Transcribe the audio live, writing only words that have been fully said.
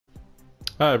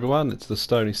Hi everyone, it's the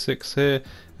Stony6 here,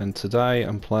 and today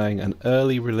I'm playing an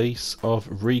early release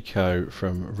of Rico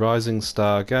from Rising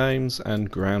Star Games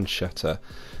and Ground Shatter.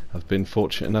 I've been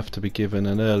fortunate enough to be given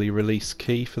an early release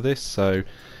key for this, so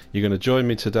you're going to join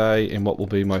me today in what will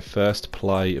be my first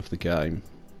play of the game.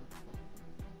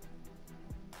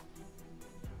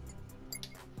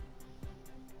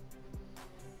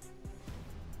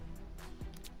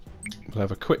 We'll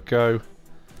have a quick go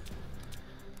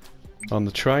on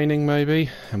the training maybe,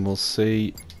 and we'll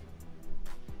see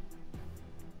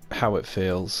how it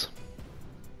feels.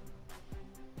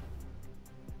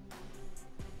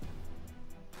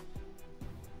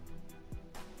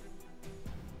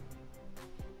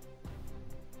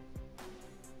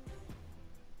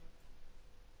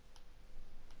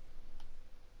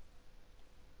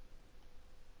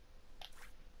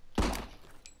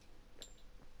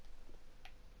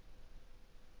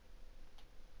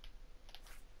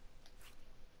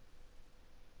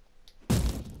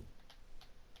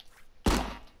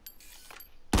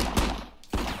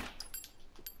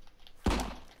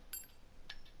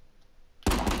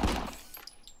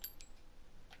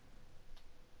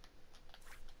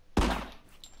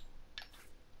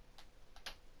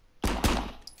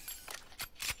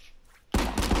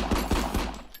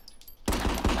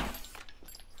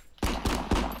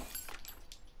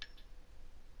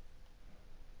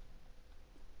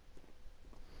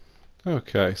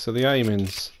 Okay, so the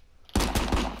aiming's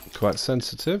quite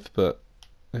sensitive, but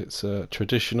it's a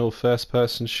traditional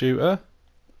first-person shooter.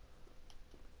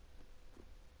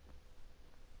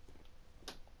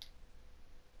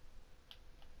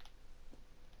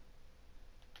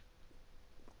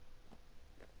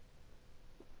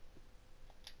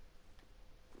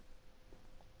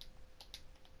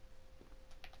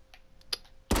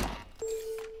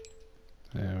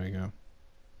 There we go.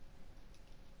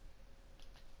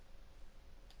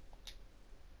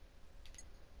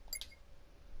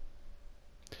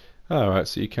 Alright,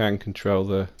 so you can control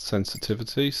the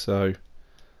sensitivity, so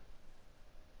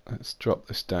let's drop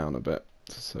this down a bit.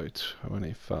 So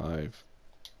 25.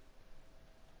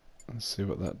 Let's see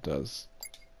what that does.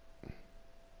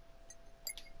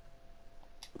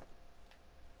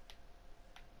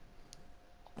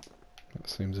 That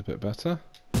seems a bit better.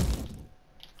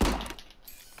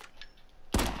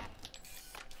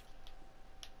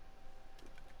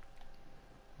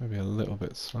 Maybe a little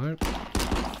bit slow.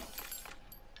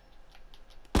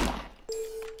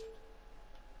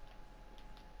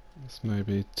 Let's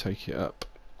maybe take it up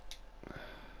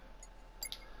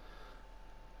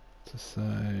to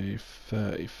say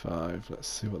 35. Let's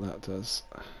see what that does.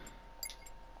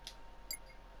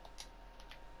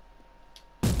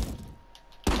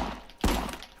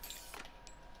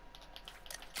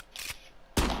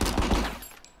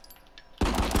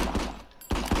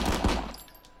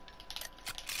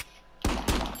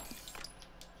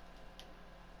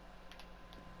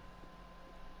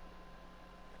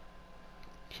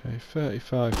 Okay,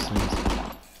 35 seems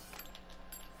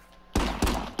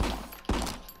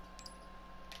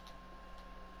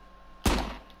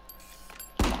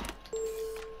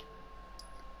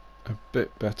a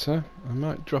bit better. I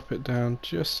might drop it down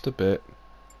just a bit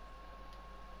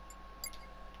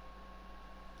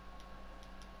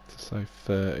to say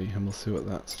 30, and we'll see what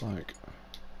that's like.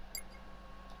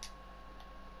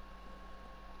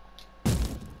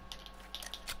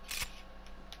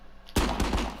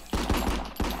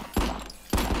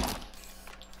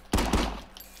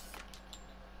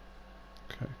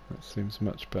 That seems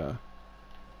much better.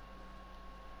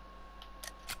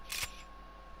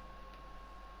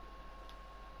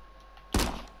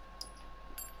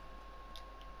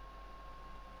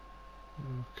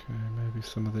 Okay, maybe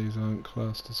some of these aren't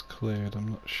classed as cleared, I'm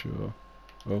not sure.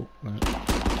 Oh, no.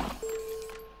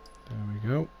 There we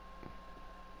go.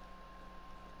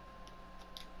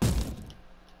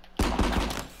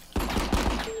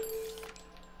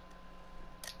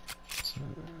 So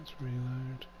let's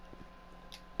reload.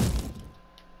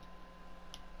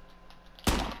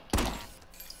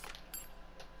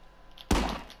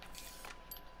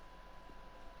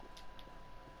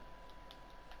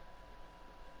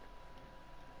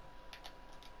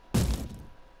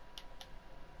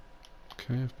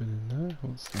 Okay, I've been in there.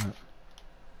 What's that?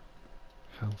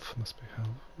 Health, must be health.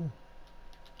 Ooh.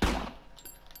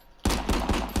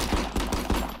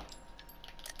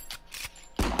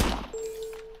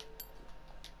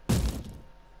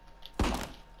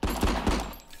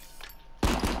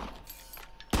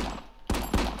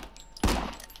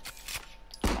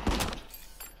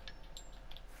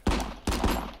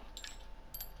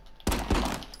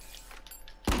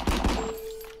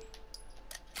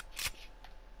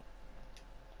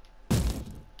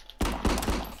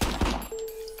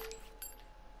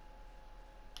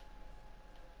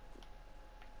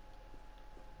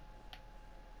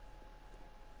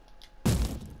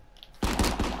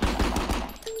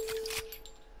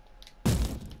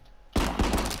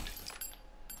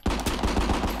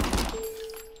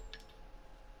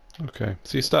 Okay,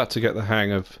 so you start to get the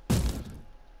hang of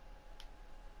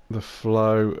the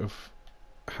flow of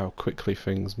how quickly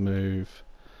things move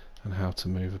and how to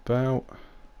move about.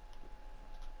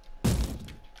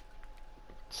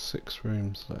 6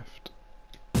 rooms left.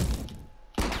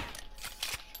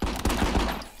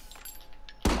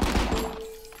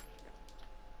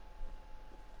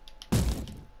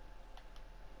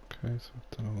 Okay, so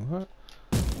I've done all that.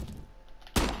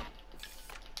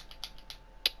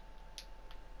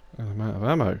 And I'm out of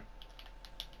ammo.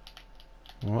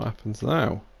 What happens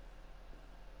now?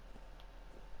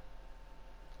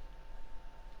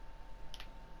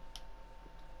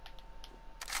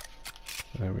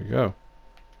 There we go.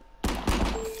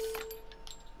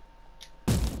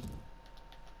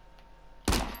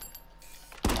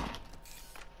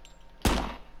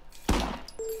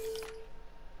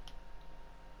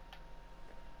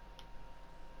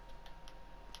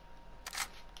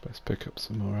 Best pick up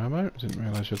some more ammo. Didn't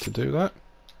realise you had to do that.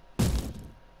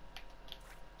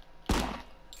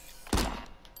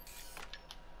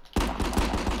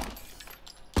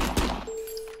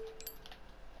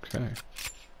 Okay.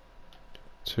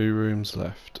 2 rooms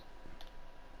left.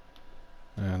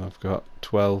 And I've got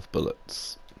 12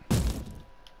 bullets.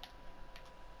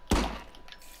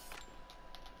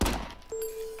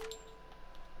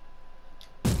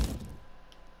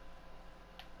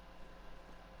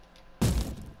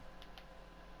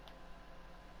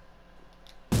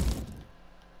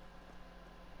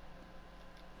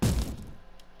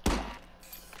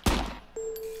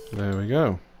 There we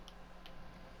go.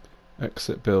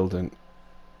 Exit building.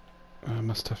 I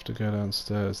must have to go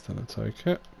downstairs then, I take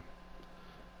it.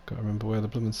 Gotta remember where the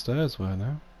blooming stairs were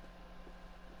now.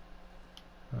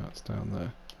 That's down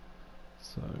there.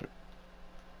 So,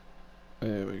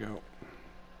 there we go.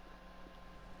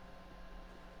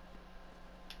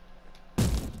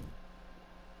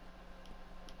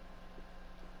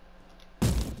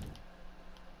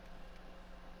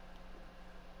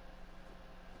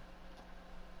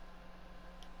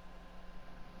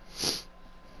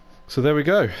 So there we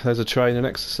go. There's a training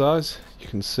exercise. You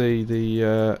can see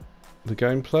the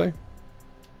gameplay.